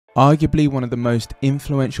Arguably one of the most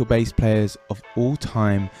influential bass players of all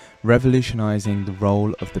time, revolutionizing the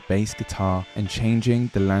role of the bass guitar and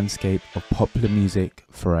changing the landscape of popular music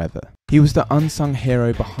forever. He was the unsung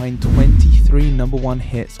hero behind 23 #1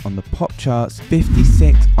 hits on the pop charts,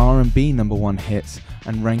 56 R&B #1 hits,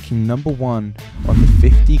 and ranking #1 on the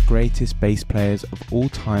 50 greatest bass players of all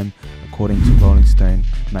time according to Rolling Stone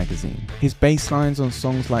magazine. His bass lines on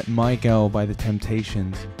songs like My Girl by The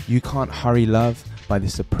Temptations, You Can't Hurry Love by The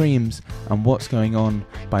Supremes, and What's Going On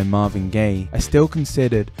by Marvin Gaye are still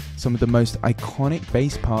considered some of the most iconic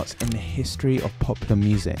bass parts in the history of popular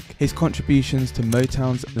music. His contributions to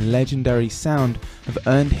Motown's legendary sound have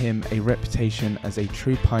earned him a reputation as a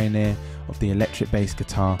true pioneer of the electric bass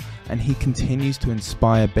guitar, and he continues to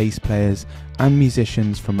inspire bass players and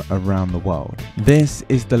musicians from around the world. This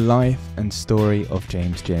is the life and story of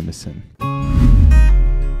James Jamerson.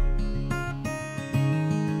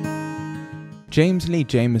 James Lee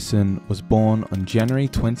Jamerson was born on January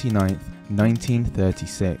 29,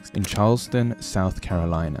 1936 in Charleston, South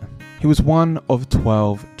Carolina. He was one of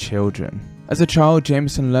 12 children. As a child,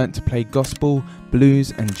 Jamerson learnt to play gospel,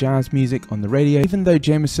 blues and jazz music on the radio. Even though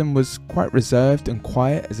Jamerson was quite reserved and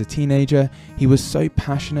quiet as a teenager, he was so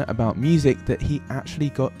passionate about music that he actually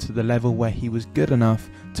got to the level where he was good enough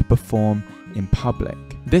to perform in public.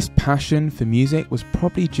 This passion for music was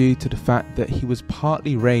probably due to the fact that he was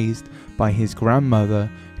partly raised by his grandmother,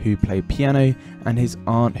 who played piano, and his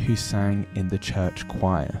aunt, who sang in the church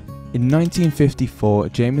choir. In 1954,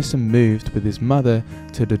 Jamerson moved with his mother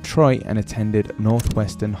to Detroit and attended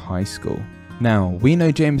Northwestern High School. Now, we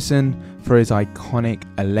know Jamerson for his iconic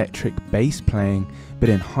electric bass playing, but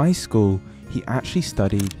in high school, he actually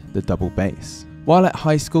studied the double bass. While at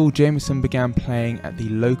high school, Jamerson began playing at the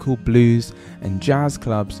local blues and jazz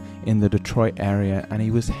clubs in the Detroit area, and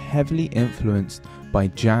he was heavily influenced by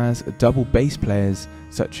jazz double bass players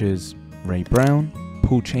such as Ray Brown,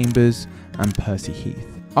 Paul Chambers, and Percy Heath.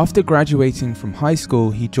 After graduating from high school,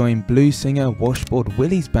 he joined blues singer Washboard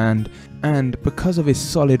Willie's band, and because of his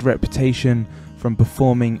solid reputation from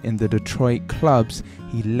performing in the Detroit clubs,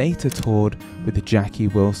 he later toured with Jackie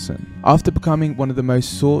Wilson. After becoming one of the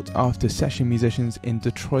most sought-after session musicians in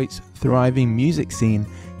Detroit's thriving music scene,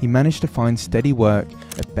 he managed to find steady work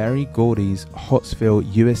at Berry Gordy's Hottsville,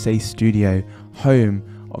 USA studio, home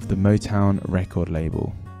of the Motown record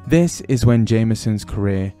label. This is when Jamerson's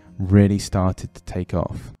career really started to take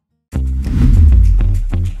off.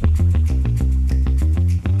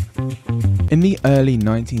 In the early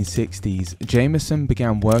 1960s, Jamerson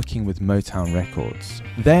began working with Motown Records.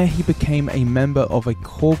 There he became a member of a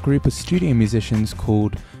core group of studio musicians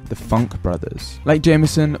called the Funk Brothers. Like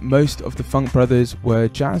Jamerson, most of the Funk Brothers were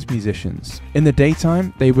jazz musicians. In the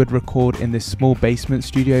daytime, they would record in this small basement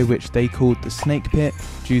studio which they called the Snake Pit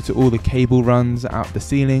due to all the cable runs out the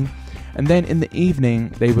ceiling. And then in the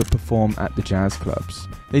evening, they would perform at the jazz clubs.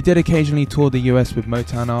 They did occasionally tour the US with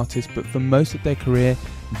Motown artists, but for most of their career,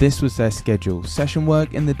 this was their schedule: session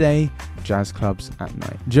work in the day, jazz clubs at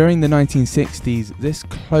night. During the 1960s, this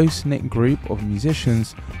close-knit group of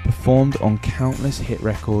musicians performed on countless hit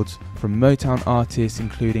records from Motown artists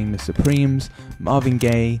including the Supremes, Marvin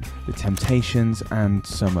Gaye, The Temptations, and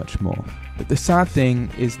so much more. But the sad thing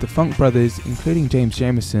is the Funk Brothers, including James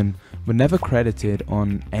Jamerson, were never credited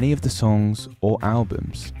on any of the songs or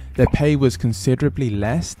albums. Their pay was considerably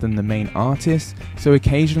less than the main artists, so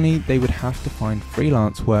occasionally they would have to find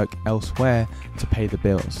freelance work elsewhere to pay the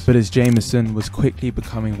bills. But as Jamerson was quickly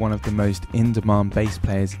becoming one of the most in-demand bass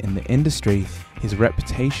players in the industry, his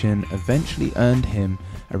reputation eventually earned him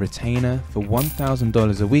a retainer for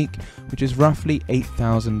 $1,000 a week, which is roughly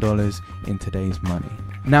 $8,000 in today's money.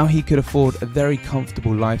 Now he could afford a very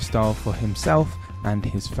comfortable lifestyle for himself and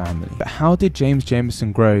his family. But how did James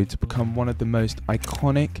Jamerson grow to become one of the most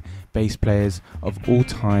iconic bass players of all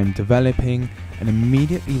time, developing an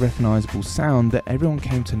immediately recognizable sound that everyone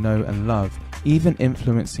came to know and love, even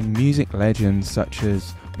influencing music legends such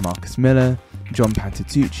as Marcus Miller, John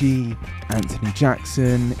Patitucci, Anthony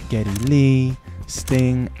Jackson, Geddy Lee,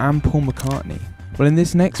 Sting, and Paul McCartney? Well, in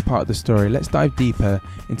this next part of the story, let's dive deeper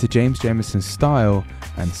into James Jamerson's style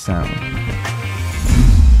and sound.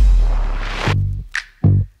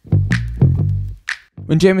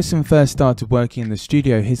 When Jamerson first started working in the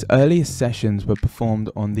studio, his earliest sessions were performed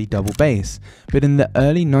on the double bass, but in the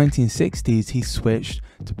early 1960s he switched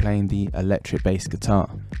to playing the electric bass guitar.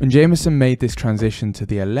 When Jamerson made this transition to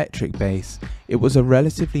the electric bass, it was a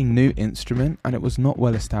relatively new instrument and it was not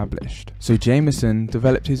well established. So Jamerson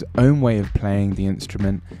developed his own way of playing the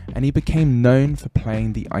instrument, and he became known for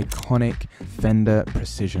playing the iconic Fender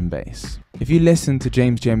precision bass. If you listen to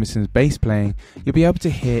James Jamerson's bass playing, you'll be able to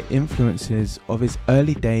hear influences of his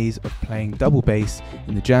early days of playing double bass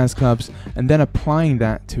in the jazz clubs and then applying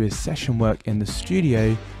that to his session work in the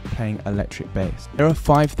studio playing electric bass. There are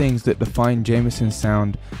 5 things that define Jamerson's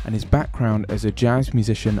sound and his background as a jazz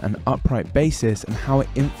musician and upright bassist, and how it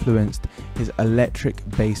influenced his electric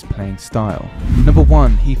bass playing style. Number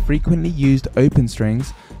 1, he frequently used open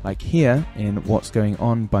strings, like here in What's Going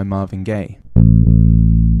On by Marvin Gaye.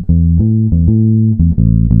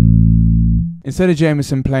 Instead of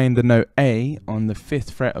Jamerson playing the note A on the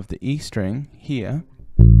 5th fret of the E string here,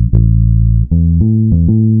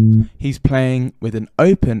 he's playing with an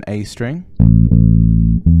open A string,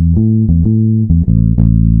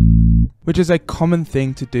 which is a common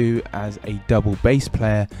thing to do as a double bass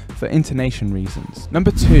player for intonation reasons.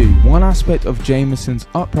 Number 2, one aspect of Jamerson's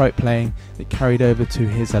upright playing that carried over to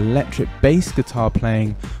his electric bass guitar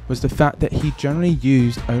playing was the fact that he generally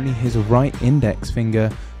used only his right index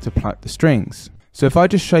finger to pluck the strings. So if I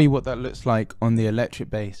just show you what that looks like on the electric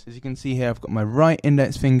bass, as you can see here, I've got my right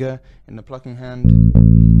index finger in the plucking hand,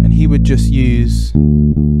 and he would just use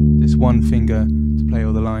this one finger to play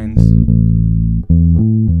all the lines.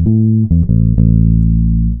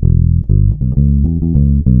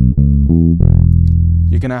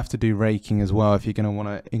 You're going to have to do raking as well if you're going to want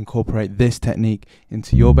to incorporate this technique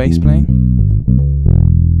into your bass playing.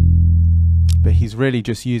 But he's really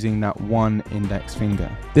just using that one index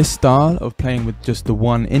finger. This style of playing with just the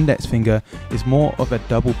one index finger is more of a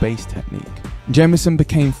double bass technique. Jamerson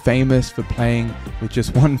became famous for playing with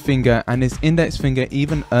just one finger, and his index finger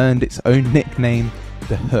even earned its own nickname,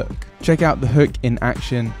 the hook. Check out the hook in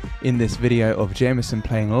action in this video of Jamerson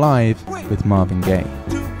playing live with Marvin Gaye.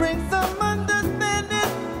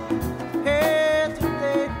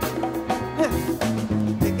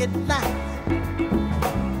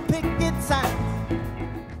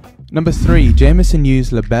 Number 3, Jamerson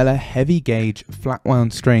used Labella heavy gauge flat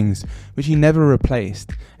wound strings, which he never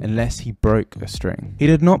replaced unless he broke a string. He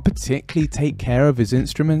did not particularly take care of his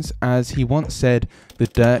instruments, as he once said, "The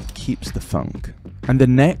dirt keeps the funk." And the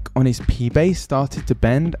neck on his P bass started to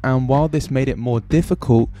bend, and while this made it more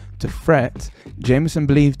difficult to fret, Jamerson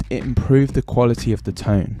believed it improved the quality of the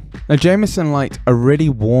tone. Now Jamerson liked a really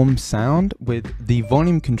warm sound with the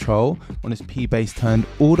volume control on his P bass turned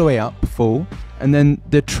all the way up full, and then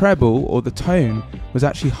the treble or the tone was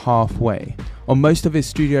actually halfway. On most of his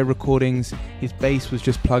studio recordings, his bass was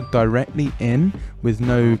just plugged directly in with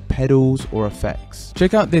no pedals or effects.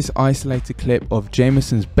 Check out this isolated clip of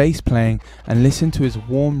Jamerson's bass playing and listen to his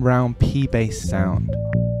warm round P bass sound.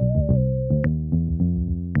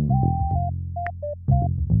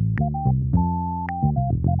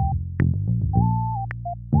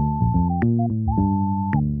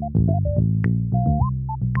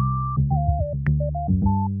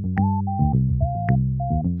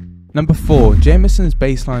 Number 4, Jamerson's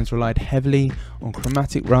bass lines relied heavily on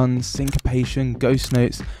chromatic runs, syncopation, ghost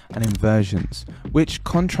notes and inversions, which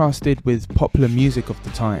contrasted with popular music of the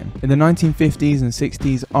time. In the 1950s and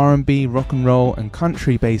 60s, R&B, rock and roll and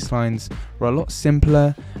country bass lines were a lot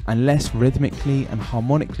simpler and less rhythmically and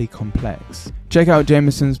harmonically complex. Check out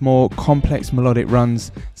Jamerson's more complex melodic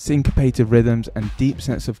runs, syncopated rhythms and deep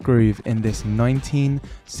sense of groove in this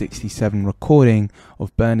 1967 recording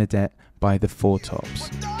of Bernadette by the Four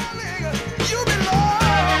Tops.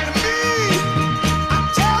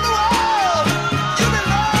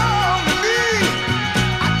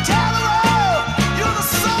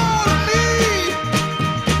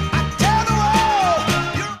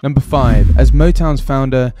 Number 5, as Motown's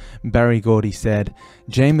founder Berry Gordy said,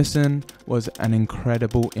 Jamerson was an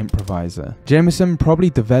incredible improviser. Jamerson probably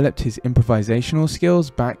developed his improvisational skills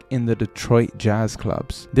back in the Detroit jazz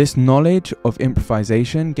clubs. This knowledge of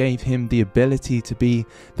improvisation gave him the ability to be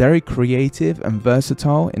very creative and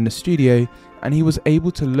versatile in the studio, and he was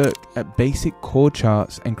able to look at basic chord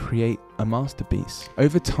charts and create a masterpiece.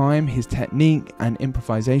 Over time, his technique and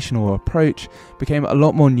improvisational approach became a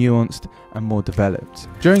lot more nuanced and more developed.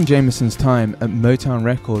 During Jamerson's time at Motown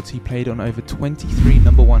Records, he played on over 23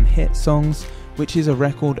 #1 hit songs, which is a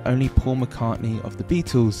record only Paul McCartney of the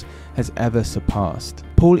Beatles has ever surpassed.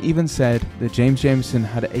 Paul even said that James Jamerson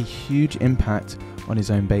had a huge impact on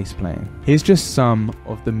his own bass playing. Here's just some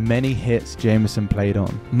of the many hits Jamerson played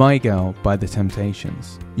on. My Girl by The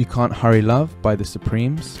Temptations, You Can't Hurry Love by The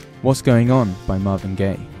Supremes, What's Going On by Marvin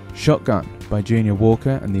Gaye, Shotgun by Junior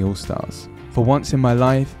Walker and the All-Stars, For Once in My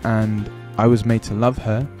Life and I Was Made to Love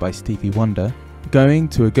Her by Stevie Wonder, Going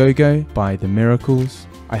to a Go-Go by The Miracles,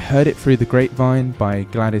 I Heard It Through the Grapevine by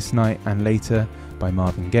Gladys Knight and later by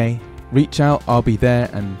Marvin Gaye, Reach Out, I'll Be There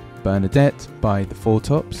and Bernadette by The Four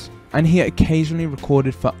Tops, and he occasionally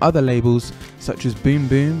recorded for other labels such as Boom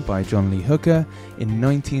Boom by John Lee Hooker in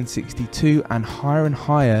 1962 and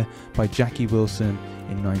Higher by Jackie Wilson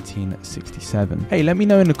in 1967. Hey, let me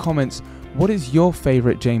know in the comments, what is your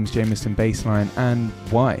favourite James Jamerson bassline and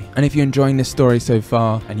why? And if you're enjoying this story so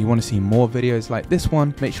far and you want to see more videos like this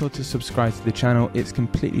one, make sure to subscribe to the channel. It's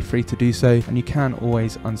completely free to do so and you can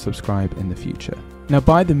always unsubscribe in the future. Now,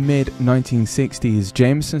 by the mid-1960s,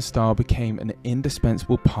 Jamerson's style became an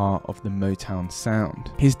indispensable part of the Motown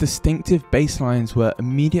sound. His distinctive bass lines were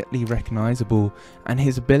immediately recognizable, and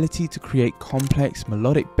his ability to create complex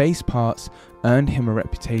melodic bass parts earned him a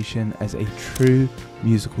reputation as a true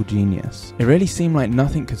musical genius. It really seemed like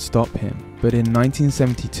nothing could stop him, but in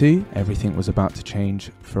 1972, everything was about to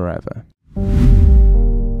change forever.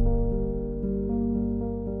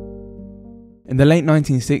 In the late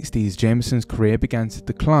 1960s, Jamerson's career began to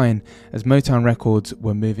decline as Motown Records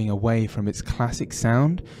were moving away from its classic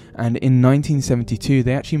sound, and in 1972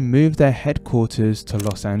 they actually moved their headquarters to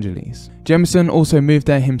Los Angeles. Jamerson also moved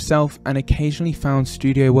there himself and occasionally found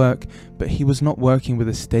studio work, but he was not working with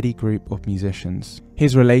a steady group of musicians.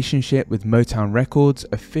 His relationship with Motown Records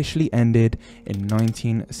officially ended in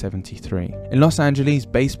 1973. In Los Angeles,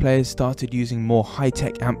 bass players started using more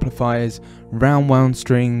high-tech amplifiers, round-wound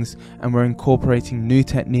strings, and were incorporating new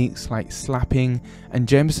techniques like slapping, and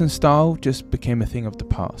Jamerson's style just became a thing of the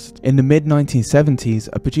past. In the mid-1970s,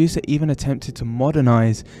 a producer even attempted to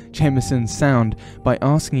modernize Jamerson's sound by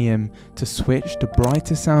asking him to switch to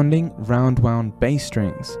brighter sounding round-wound bass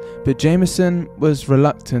strings, but Jamerson was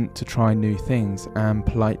reluctant to try new things and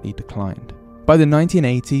politely declined. By the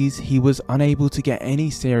 1980s, he was unable to get any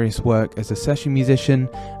serious work as a session musician,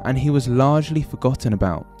 and he was largely forgotten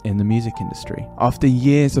about in the music industry. After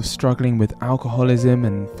years of struggling with alcoholism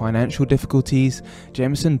and financial difficulties,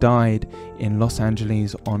 Jamerson died in Los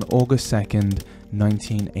Angeles on August 2nd,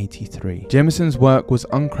 1983. Jamerson's work was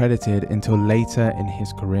uncredited until later in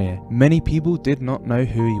his career. Many people did not know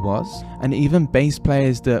who he was, and even bass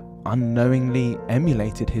players that unknowingly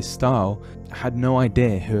emulated his style had no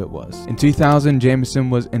idea who it was. In 2000, Jamerson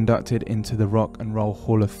was inducted into the Rock and Roll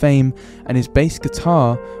Hall of Fame, and his bass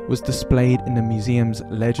guitar was displayed in the museum's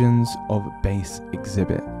Legends of Bass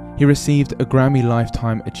exhibit. He received a Grammy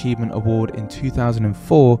Lifetime Achievement Award in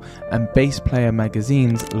 2004 and Bass Player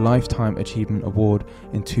Magazine's Lifetime Achievement Award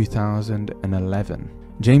in 2011.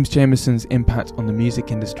 James Jamerson's impact on the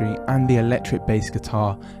music industry and the electric bass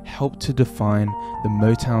guitar helped to define the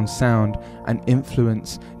Motown sound and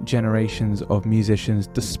influence generations of musicians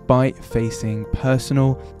despite facing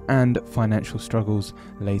personal and financial struggles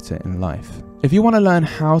later in life. If you want to learn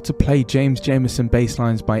how to play James Jamerson bass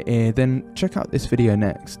lines by ear, then check out this video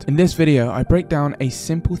next. In this video, I break down a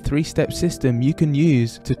simple 3-step system you can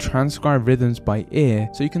use to transcribe rhythms by ear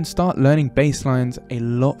so you can start learning bass lines a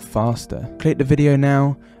lot faster. Click the video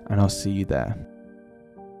now and I'll see you there.